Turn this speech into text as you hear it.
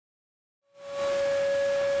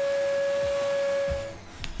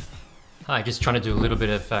Hi, just trying to do a little bit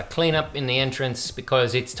of cleanup in the entrance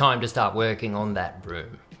because it's time to start working on that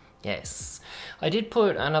room. Yes, I did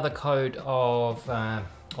put another coat of,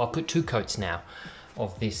 I'll put 2 coats now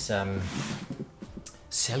of this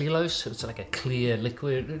cellulose. It's like a clear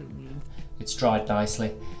liquid. It's dried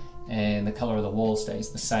nicely and the color of the wall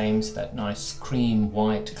stays the same, so that nice cream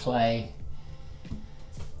white clay.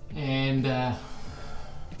 And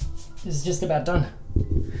this is just about done.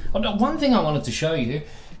 Oh, no, one thing I wanted to show you,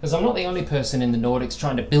 because I'm not the only person in the Nordics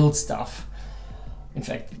trying to build stuff. In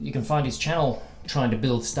fact, you can find his channel trying to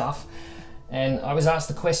build stuff. And I was asked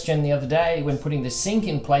the question the other day when putting the sink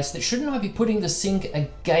in place that shouldn't I be putting the sink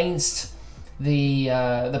against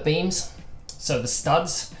the beams, so the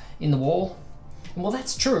studs in the wall? And well,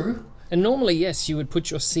 that's true. And normally, yes, you would put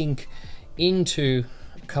your sink into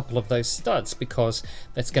a couple of those studs because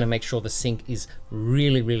that's going to make sure the sink is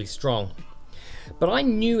really, really strong. But I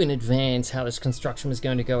knew in advance how this construction was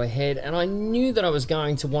going to go ahead, and I knew that I was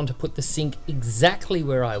going to want to put the sink exactly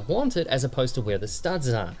where I want it as opposed to where the studs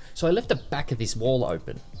are. So I left the back of this wall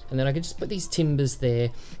open, and then I could just put these timbers there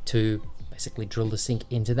to basically drill the sink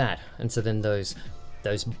into that. And so then those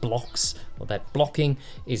blocks, or that blocking,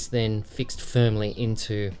 is then fixed firmly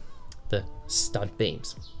into the stud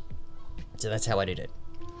beams. So that's how I did it.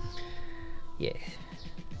 Yeah.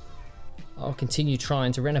 I'll continue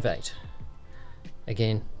trying to renovate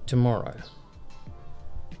again tomorrow.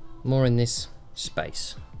 More in this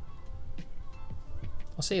space.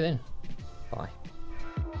 I'll see you then. Bye.